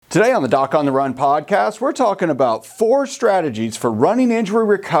Today on the Doc on the Run podcast, we're talking about 4 strategies for running injury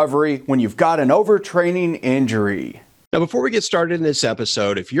recovery when you've got an overtraining injury. Now, before we get started in this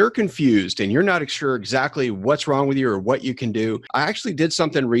episode, if you're confused and you're not sure exactly what's wrong with you or what you can do, I actually did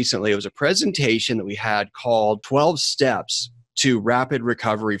something recently. It was a presentation that we had called 12 Steps to Rapid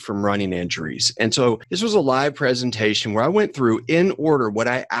Recovery from Running Injuries. And so this was a live presentation where I went through in order what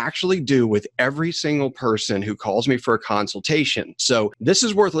I actually do with every single person who calls me for a consultation. So this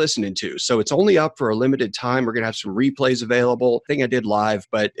is worth listening to. So it's only up for a limited time. We're going to have some replays available. I think I did live,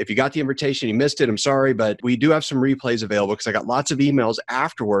 but if you got the invitation, you missed it, I'm sorry, but we do have some replays available because I got lots of emails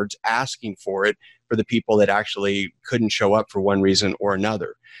afterwards asking for it for the people that actually couldn't show up for one reason or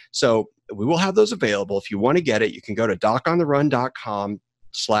another. So we will have those available. If you want to get it, you can go to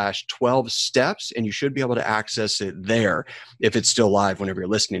docontherun.com/12 steps, and you should be able to access it there if it's still live whenever you're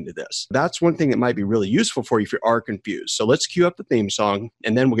listening to this. That's one thing that might be really useful for you if you are confused. So let's cue up the theme song,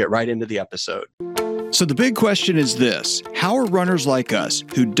 and then we'll get right into the episode. So the big question is this: how are runners like us,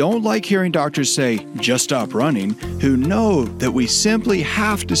 who don't like hearing doctors say, just stop running, who know that we simply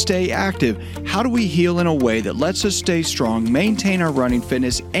have to stay active, how do we heal in a way that lets us stay strong, maintain our running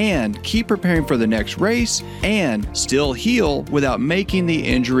fitness, and keep preparing for the next race, and still heal without making the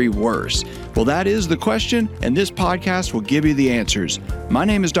injury worse? Well, that is the question, and this podcast will give you the answers. My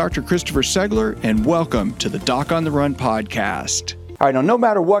name is Dr. Christopher Segler, and welcome to the Doc on the Run podcast. All right, now no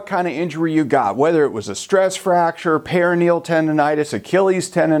matter what kind of injury you got, whether it was a stress fracture, peroneal tendonitis,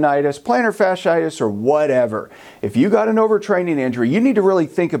 Achilles tendonitis, plantar fasciitis, or whatever, if you got an overtraining injury, you need to really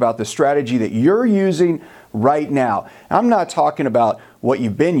think about the strategy that you're using right now. I'm not talking about what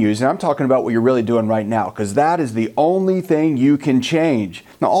you've been using, I'm talking about what you're really doing right now, because that is the only thing you can change.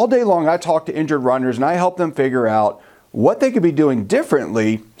 Now, all day long, I talk to injured runners and I help them figure out what they could be doing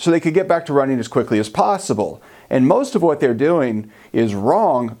differently so they could get back to running as quickly as possible. And most of what they're doing is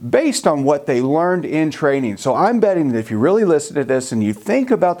wrong based on what they learned in training. So I'm betting that if you really listen to this and you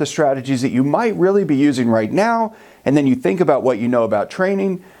think about the strategies that you might really be using right now, and then you think about what you know about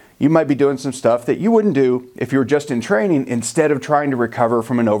training, you might be doing some stuff that you wouldn't do if you were just in training instead of trying to recover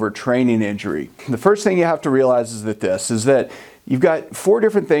from an overtraining injury. The first thing you have to realize is that you've got 4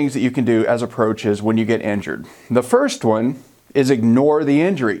 different things that you can do as approaches when you get injured. The first one is ignore the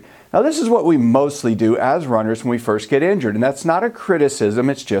injury. Now, this is what we mostly do as runners when we first get injured, and that's not a criticism,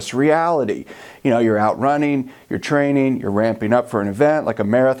 it's just reality. You know, you're out running, you're training, you're ramping up for an event like a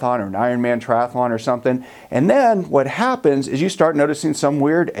marathon or an Ironman triathlon or something, and then what happens is you start noticing some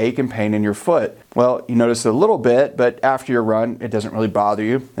weird ache and pain in your foot. Well, you notice it a little bit, but after your run, it doesn't really bother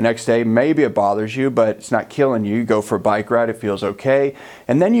you. The next day, maybe it bothers you, but it's not killing you. You go for a bike ride, it feels okay,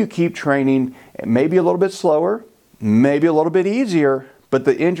 and then you keep training, maybe a little bit slower, maybe a little bit easier, but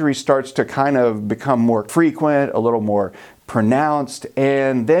the injury starts to kind of become more frequent, a little more pronounced,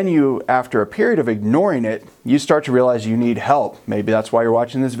 and then you, after a period of ignoring it, you start to realize you need help. Maybe that's why you're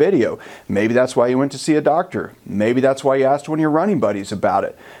watching this video. Maybe that's why you went to see a doctor. Maybe that's why you asked one of your running buddies about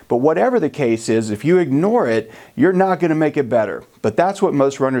it. But whatever the case is, if you ignore it, you're not going to make it better. But that's what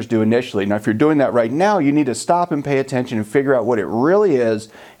most runners do initially. Now, if you're doing that right now, you need to stop and pay attention and figure out what it really is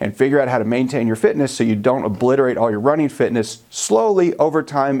and figure out how to maintain your fitness so you don't obliterate all your running fitness slowly over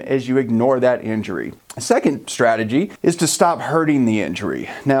time as you ignore that injury. A second strategy is to stop hurting the injury.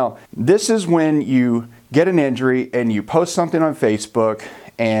 Now, this is when you get an injury and you post something on Facebook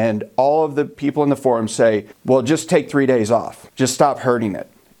and all of the people in the forum say, well, just take 3 days off. Just stop hurting it.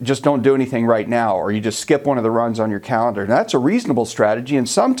 Just don't do anything right now, or you just skip one of the runs on your calendar. And that's a reasonable strategy, and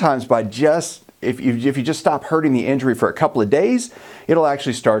sometimes by just if you just stop hurting the injury for a couple of days, it'll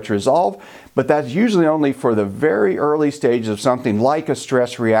actually start to resolve. But that's usually only for the very early stages of something like a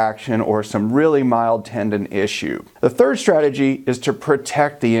stress reaction or some really mild tendon issue. The third strategy is to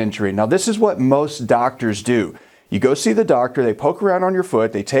protect the injury. Now, this is what most doctors do. You go see the doctor, they poke around on your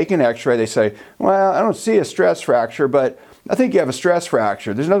foot, they take an x-ray, they say, well, I don't see a stress fracture, but I think you have a stress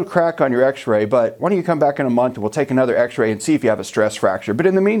fracture. There's no crack on your x-ray, but why don't you come back in a month and we'll take another x-ray and see if you have a stress fracture. But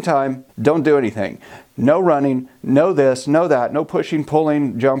in the meantime, don't do anything. No running, no this, no that, no pushing,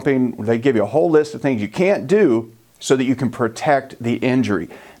 pulling, jumping. They give you a whole list of things you can't do so that you can protect the injury.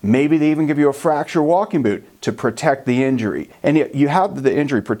 Maybe they even give you a fracture walking boot to protect the injury. And you have the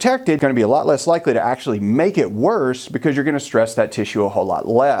injury protected, going to be a lot less likely to actually make it worse because you're going to stress that tissue a whole lot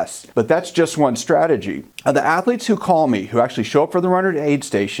less. But that's just one strategy. The athletes who call me, who actually show up for the Runner Aid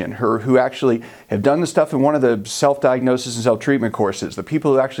Station, who actually have done the stuff in one of the self-diagnosis and self-treatment courses, the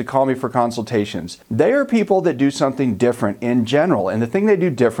people who actually call me for consultations, they are people that do something different in general. And the thing they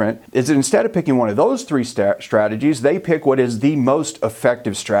do different is that instead of picking one of those 3 strategies, they pick what is the most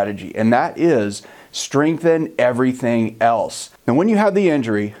effective strategy, and that is strengthen everything else. And when you have the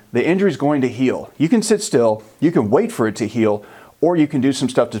injury is going to heal. You can sit still, you can wait for it to heal, or you can do some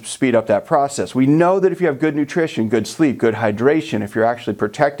stuff to speed up that process. We know that if you have good nutrition, good sleep, good hydration, if you're actually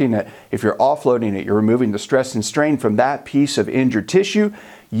protecting it, if you're offloading it, you're removing the stress and strain from that piece of injured tissue,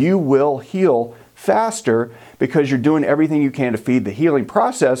 you will heal faster because you're doing everything you can to feed the healing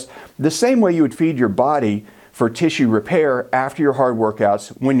process the same way you would feed your body for tissue repair after your hard workouts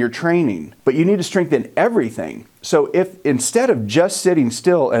when you're training. But you need to strengthen everything. So if instead of just sitting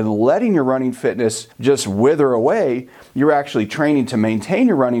still and letting your running fitness just wither away, you're actually training to maintain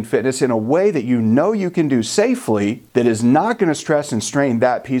your running fitness in a way that you know you can do safely, that is not going to stress and strain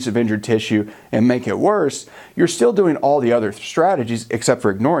that piece of injured tissue and make it worse, you're still doing all the other strategies except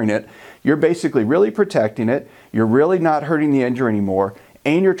for ignoring it. You're basically really protecting it. You're really not hurting the injury anymore.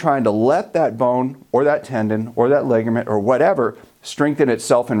 And you're trying to let that bone or that tendon or that ligament or whatever strengthen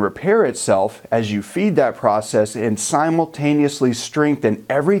itself and repair itself as you feed that process and simultaneously strengthen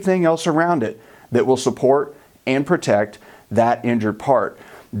everything else around it that will support and protect that injured part.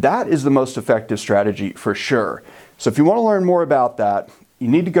 That is the most effective strategy for sure. So if you want to learn more about that, you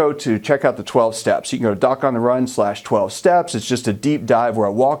need to go to check out the 12 steps. You can go to DocOnTheRun/12 steps. It's just a deep dive where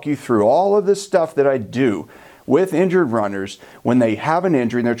I walk you through all of this stuff that I do with injured runners when they have an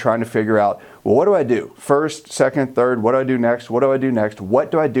injury and they're trying to figure out, well, what do I do? First, second, third, what do I do next? What do I do next? What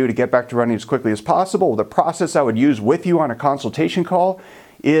do I do to get back to running as quickly as possible? Well, the process I would use with you on a consultation call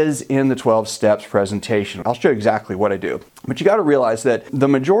is in the 12 steps presentation. I'll show you exactly what I do. But you got to realize that the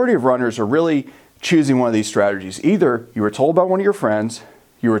majority of runners are really choosing one of these strategies. Either you were told by one of your friends,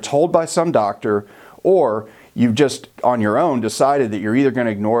 you were told by some doctor, or you've just on your own decided that you're either going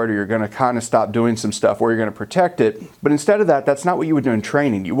to ignore it or you're going to kind of stop doing some stuff or you're going to protect it. But instead of that, that's not what you would do in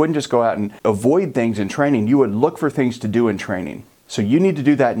training. You wouldn't just go out and avoid things in training. You would look for things to do in training. So you need to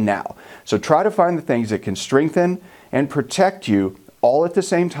do that now. So try to find the things that can strengthen and protect you all at the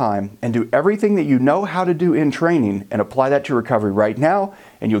same time and do everything that you know how to do in training and apply that to recovery right now,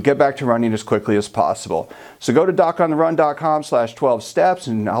 and you'll get back to running as quickly as possible. So go to DocOnTheRun.com/12 steps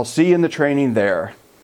and I'll see you in the training there.